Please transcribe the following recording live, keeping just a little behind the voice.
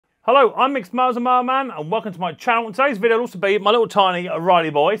Hello, I'm Micks Mowers, the Mower Man, and welcome to my channel. Today's video will also be my little tiny Riley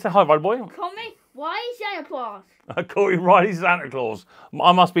boy. Say hi, Riley boy. Call me Riley Santa Claus. I call you Riley Santa Claus.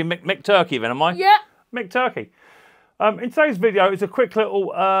 I must be Mick Turkey then, am I? Yeah. Mick Turkey. In today's video, it's a quick little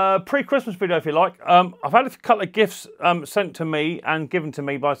pre-Christmas video, if you like. I've had a couple of gifts sent to me and given to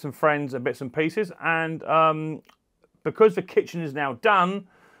me by some friends and bits and pieces, and because the kitchen is now done,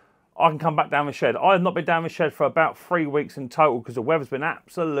 I can come back down the shed. I have not been down the shed for about 3 weeks in total because the weather's been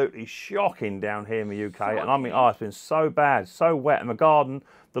absolutely shocking down here in the UK. And I mean, it's been so bad, so wet. And the garden,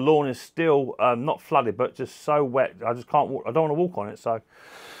 the lawn is still not flooded, but just so wet. I just can't walk. I don't want to walk on it. So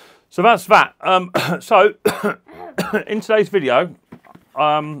that's that. In today's video,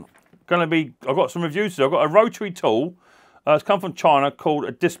 I've got some reviews. I've got a rotary tool. It's come from China called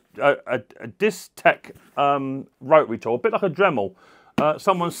a Distech rotary tool, a bit like a Dremel.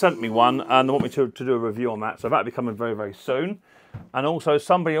 Someone sent me one and they want me to do a review on that, so that'll be coming very, very soon. And also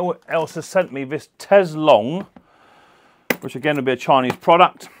somebody else has sent me this Teslong, which again will be a Chinese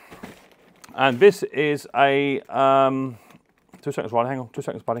product. And this is a, 2 seconds, Riley, hang on, 2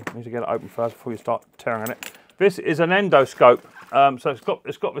 seconds, buddy. I need to get it open first before you start tearing on it. This is an endoscope, so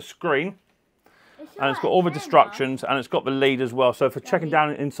it's got the screen, and it's got all the instructions, and it's got the lead as well. So for checking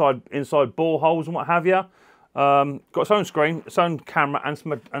down inside boreholes and what have you. Got its own screen, its own camera, and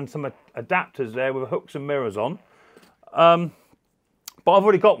some adapters there with hooks and mirrors on. But I've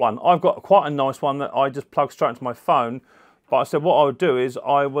already got one. I've got quite a nice one that I just plug straight into my phone. But I said what I would do is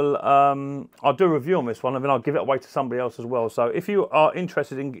I'll do a review on this one, and then I'll give it away to somebody else as well. So if you are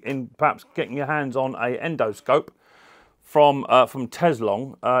interested in perhaps getting your hands on a endoscope from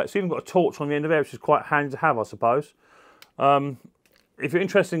Teslong, it's even got a torch on the end of it, which is quite handy to have, I suppose. If you're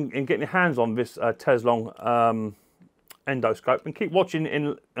interested in getting your hands on this Teslong endoscope, and keep watching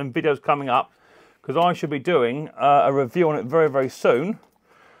in videos coming up, because I should be doing a review on it very, very soon,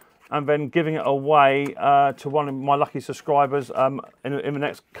 and then giving it away to one of my lucky subscribers in the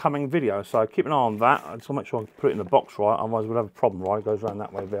next coming video. So keep an eye on that. I just want to make sure I put it in the box right, otherwise we'll have a problem, right? It goes around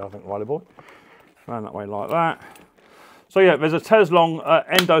that way there, I think, Riley boy. Around that way like that. So yeah, there's a Teslong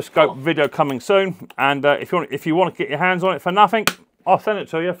endoscope video coming soon, and if you want to get your hands on it for nothing, I'll send it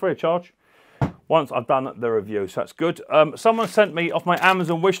to you free of charge once I've done the review, so that's good. Someone sent me off my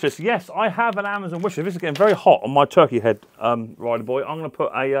Amazon wish list. Yes, I have an Amazon wish list. This is getting very hot on my turkey head, Riley boy. I'm going to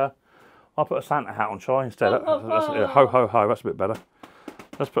put I'll put a Santa hat on, shall I, instead? Ho, ho, ho, that's a bit better.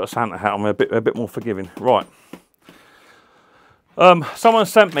 Let's put a Santa hat on, a bit more forgiving. Right. Someone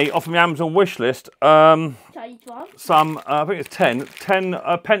sent me off my Amazon wish list some, I think it's 10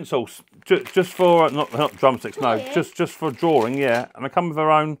 pencils. Just for not drumsticks, no, just for drawing, yeah. And they come with their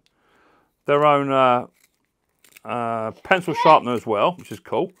own pencil sharpener as well, which is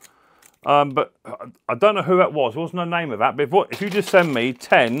cool. But I don't know who that was. There wasn't no name of that. But if you just send me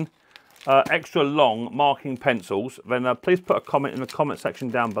 10 extra long marking pencils, then please put a comment in the comment section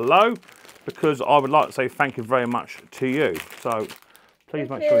down below, because I would like to say thank you very much to you. So please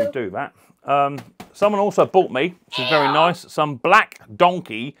make sure you do that. Someone also bought me, which is very nice, some Black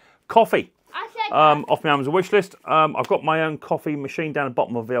Donkey coffee off my Amazon wish list. I've got my own coffee machine down the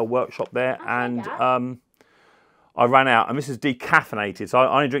bottom of the old workshop there, and I ran out, and this is decaffeinated, so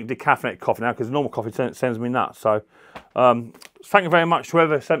I only drink decaffeinated coffee now because normal coffee sends me nuts. So thank you very much to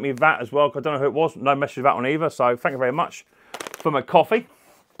whoever sent me that as well, because I don't know who it was, no message of that one either, so thank you very much for my coffee.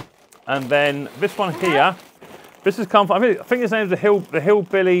 And then this one here, this has come from, I think his name is the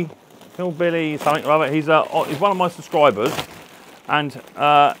Hillbilly something or other. He's one of my subscribers, and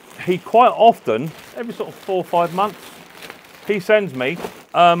he quite often, every sort of 4 or 5 months, he sends me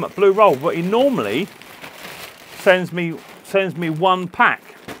blue roll, but he normally sends me one pack,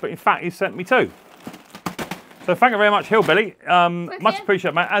 but in fact he sent me 2. So thank you very much, Hillbilly. Much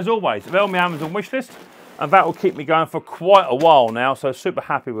appreciated, mate. As always, they're on my Amazon wish list, and that will keep me going for quite a while now, so super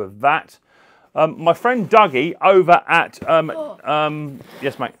happy with that. My friend Dougie over at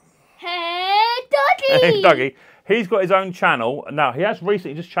yes, mate. Hey, Dougie. Hey, Dougie. He's got his own channel. Now, he has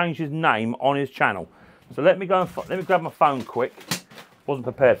recently just changed his name on his channel. So let me grab my phone quick. Wasn't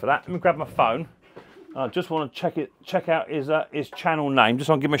prepared for that. Let me grab my phone. I just want to check out his channel name. Just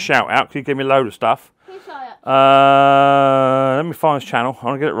want to give him a shout out because he gave me a load of stuff. Let me find his channel. I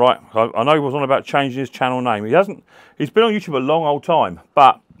want to get it right. I know he was on about changing his channel name. He's been on YouTube a long old time,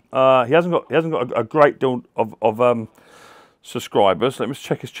 but he hasn't got a great deal of subscribers. Let me just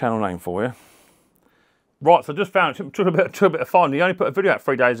check his channel name for you. Right, so I just found it. Took a bit of finding. He only put a video out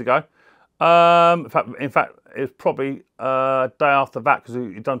 3 days ago. In fact, it's probably day after that because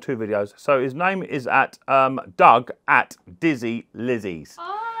he's done 2 videos. So his name is at Doug at Dizzy Lizzies.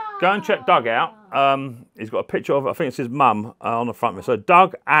 Go and check Doug out. He's got a picture of, I think it's his mum on the front of it. So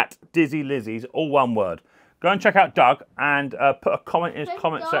Doug at Dizzy Lizzie's, all one word. Go and check out Doug and put a comment in his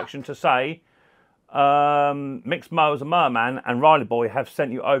comment section to say Micks Mowers, a merman, and Riley Boy have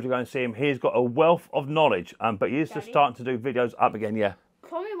sent you over to go and see him. He's got a wealth of knowledge, but he is just starting to do videos up again, yeah.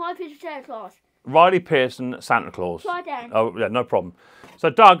 Call me Riley Pearson Santa Claus. Riley Pearson Santa Claus. Try down. Oh, yeah, no problem. So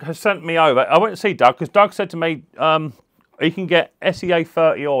Doug has sent me over. I went to see Doug because Doug said to me he can get SEA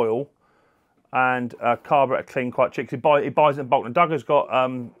 30 oil and carburetor clean quite cheap. He buys it in bulk. And Doug has got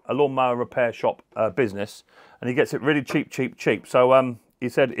a lawnmower repair shop business, and he gets it really cheap. So he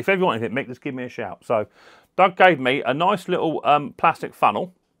said, if ever you want anything, Mick, just give me a shout. So Doug gave me a nice little plastic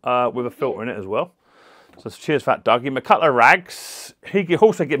funnel with a filter in it as well. So cheers for that, Doug. Give me a couple of rags. He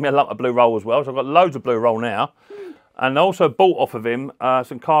also gave me a lump of blue roll as well. So I've got loads of blue roll now. And I also bought off of him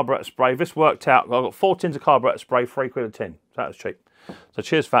some carburetor spray. This worked out. I've got 4 tins of carburetor spray, £3 a tin. So that was cheap. So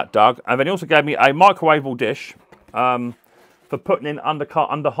cheers for that, Doug. And then he also gave me a microwavable dish for putting in under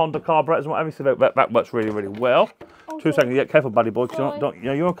Honda carburetors and whatever. So that works really well. Okay. 2 seconds. Yeah, careful, buddy boy, because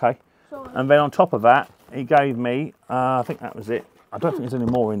you're okay. Sorry. And then on top of that, he gave me, I think that was it. I don't think there's any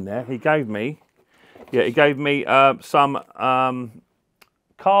more in there. He gave me, some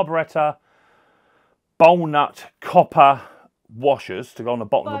carburetor bowl nut copper washers to go on the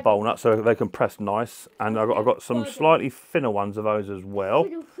bottom of the bowl nut so they can press nice, and I've got some slightly thinner ones of those as well.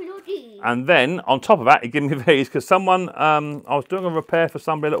 And then on top of that, he gave me these because someone I was doing a repair for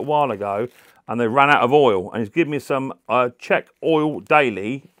somebody a little while ago and they ran out of oil, and he's given me some check oil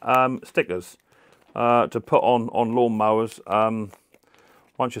daily stickers to put on lawnmowers.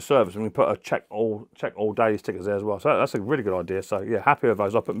 Once you service them, we put a check all daily stickers there as well. So that's a really good idea. So yeah, happy with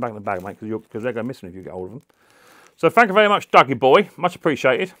those. I'll put them back in the bag, mate, because they're going missing if you get hold of them. So thank you very much, Dougie boy. Much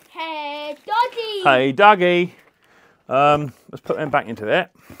appreciated. Hey, Dougie. Hey, Dougie. Let's put them back into there.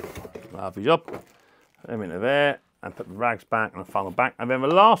 Lovely job. Put them into there and put the rags back and the funnel back. And then the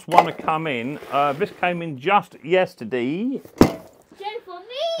last one to come in, this came in just yesterday. For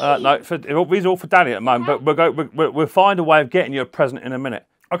me. No, these are all for Daddy at the moment, but we'll find a way of getting you a present in a minute.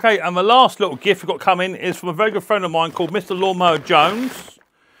 Okay, and the last little gift we've got coming is from a very good friend of mine called Mr. Lawnmower Jones.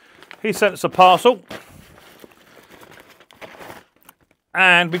 He sent us a parcel.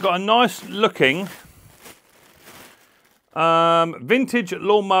 And we've got a nice looking vintage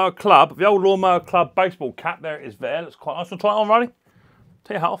Lawnmower Club, the old Lawnmower Club baseball cap. There it is there. Looks quite nice. Want to try it on, Riley?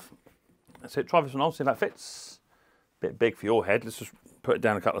 Take your hat off. That's it. Try this one on, see if that fits. Bit big for your head. Let's just put it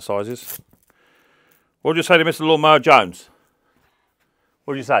down a couple of sizes. What did you say to Mr. Lawnmower Jones?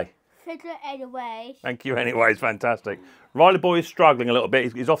 What did you say? Fiddler anyways. Thank you anyways, fantastic. Riley boy is struggling a little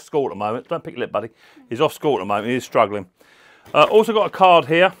bit. He's off school at the moment. Don't pick your lip, buddy. He's off school at the moment. He is struggling. Also got a card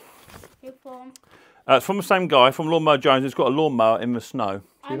here. It's from the same guy, from Lawnmower Jones. It's got a lawnmower in the snow.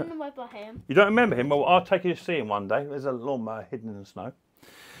 I don't remember him. You don't remember him? Well, I'll take you to see him one day. There's a lawnmower hidden in the snow.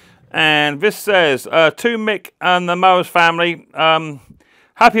 And this says, to Mick and the Mowers family,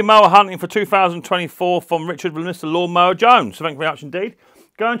 happy mower hunting for 2024 from Richard and Mr. Lawnmower Jones. So thank you very much indeed.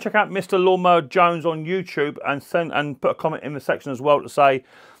 Go and check out Mr. Lawnmower Jones on YouTube and put a comment in the section as well to say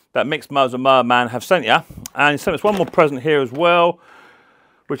that Micks Mowers and Merman have sent you. And he sent us one more present here as well,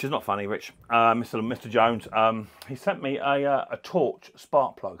 which is not funny, Rich. Mr. Jones, he sent me a torch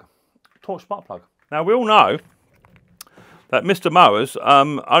spark plug. Now we all know that Mr. Mowers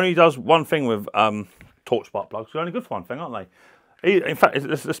only does one thing with torch spark plugs. They're only good for one thing, aren't they? In fact,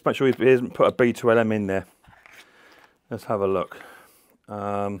 let's make sure he hasn't put a B2LM in there. Let's have a look.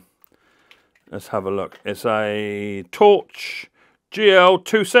 It's a Torch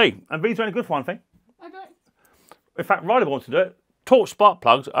GL2C. And these are only good for one thing. I don't. In fact, Riley wants to do it. Torch spark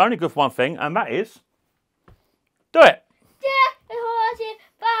plugs are only good for one thing, and that is... do it!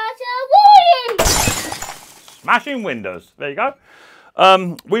 Smashing windows. There you go.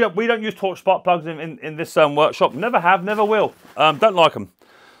 We don't use torch spark plugs in this workshop. Never have, never will. Don't like them.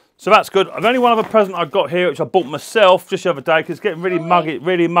 So that's good. The only one other present I got here, which I bought myself just the other day, because it's getting really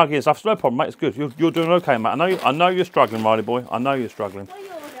muggy and stuff. So no problem, mate. It's good. You're doing okay, mate. I know you're struggling, Riley boy. I know you're struggling.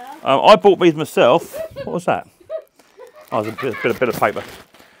 I bought these myself. What was that? Oh, there's a bit of paper.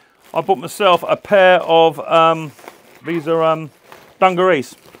 I bought myself a pair of these are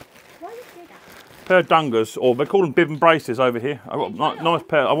dungarees. Pair of dungers, or they call them bib and braces over here. I've got a nice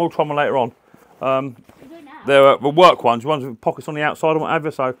pair. I will try them later on. They're work ones with pockets on the outside and whatever.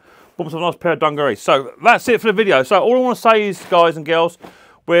 So, bought myself a nice pair of dungarees. So that's it for the video. So all I want to say is, guys and girls,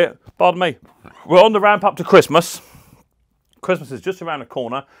 we're on the ramp up to Christmas. Christmas is just around the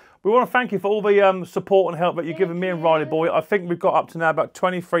corner. We want to thank you for all the support and help that you've given me and Riley boy. I think we've got up to now about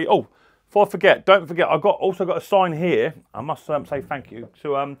 23. Oh, before I forget, don't forget, I've also got a sign here. I must say thank you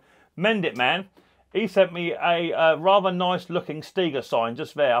to Mend It Man. He sent me a rather nice looking Stiga sign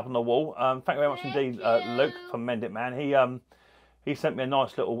just there up on the wall. Thank you very much indeed, Luke from Mend It Man. He sent me a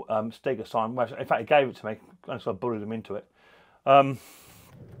nice little Stiga sign. In fact, he gave it to me, so I bullied him into it.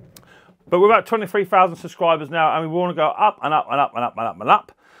 But we're about 23,000 subscribers now, and we want to go up and up and up and up and up and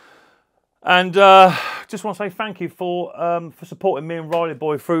up. And just want to say thank you for supporting me and Riley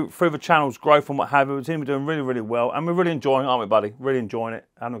Boy through the channel's growth and what have you. We seem to be doing really, really well, and we're really enjoying it, aren't we, buddy? Really enjoying it,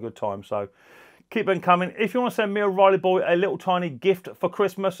 having a good time. So keep them coming. If you want to send me or Riley Boy a little tiny gift for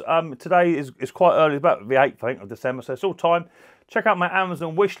Christmas, today is quite early, about the 8th, I think, of December, so it's all time. Check out my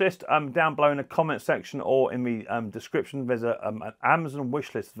Amazon wish list down below in the comment section or in the description. There's an Amazon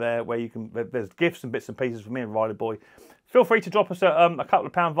wish list there where you can. There's gifts and bits and pieces for me and Riley Boy. Feel free to drop us a couple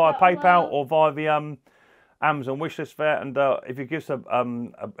of pounds via PayPal or via the Amazon wish list there. And if you give us a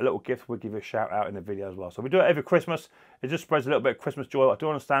little gift, we'll give you a shout out in the video as well. So we do it every Christmas. It just spreads a little bit of Christmas joy. I do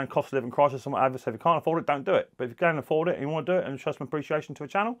understand cost of living crisis and whatever. So if you can't afford it, don't do it. But if you can afford it and you want to do it and show some appreciation to a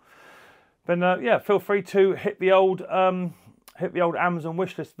channel, then yeah, feel free to hit the old Amazon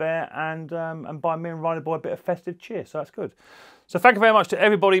wish list there and buy me and Riley Boy a bit of festive cheer. So that's good. So thank you very much to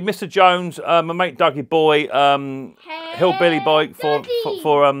everybody, Mr. Jones, my mate Dougie Boy, Hillbilly Bike for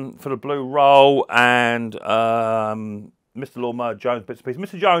the blue roll, and Mr. Lawnmower Jones bits and pieces.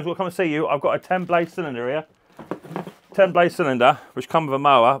 Mr. Jones, we'll come and see you. I've got a 10-blade cylinder here, 10-blade cylinder, which comes with a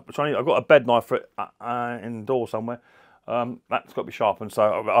mower. Which I've got a bed knife for it in the door somewhere. That's got to be sharpened, so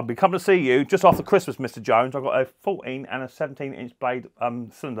I'll be coming to see you just after Christmas, Mr. Jones. I've got a 14 and a 17-inch blade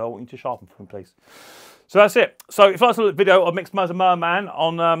cylinder I want you to sharpen for me, please. So that's it. So if you like the video of Micks Mowers and Mower Man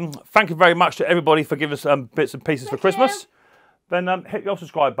on, thank you very much to everybody for giving us bits and pieces for Christmas. Then hit the old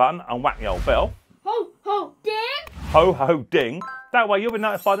subscribe button and whack the old bell. Ho, ho, ding! Ho, ho, ding. That way you'll be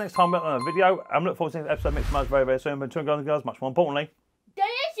notified next time we're on a video. And look forward to the next episode of Micks Mowers very, very soon. But to guys and girls, much more importantly,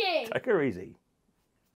 Delicious! take her easy.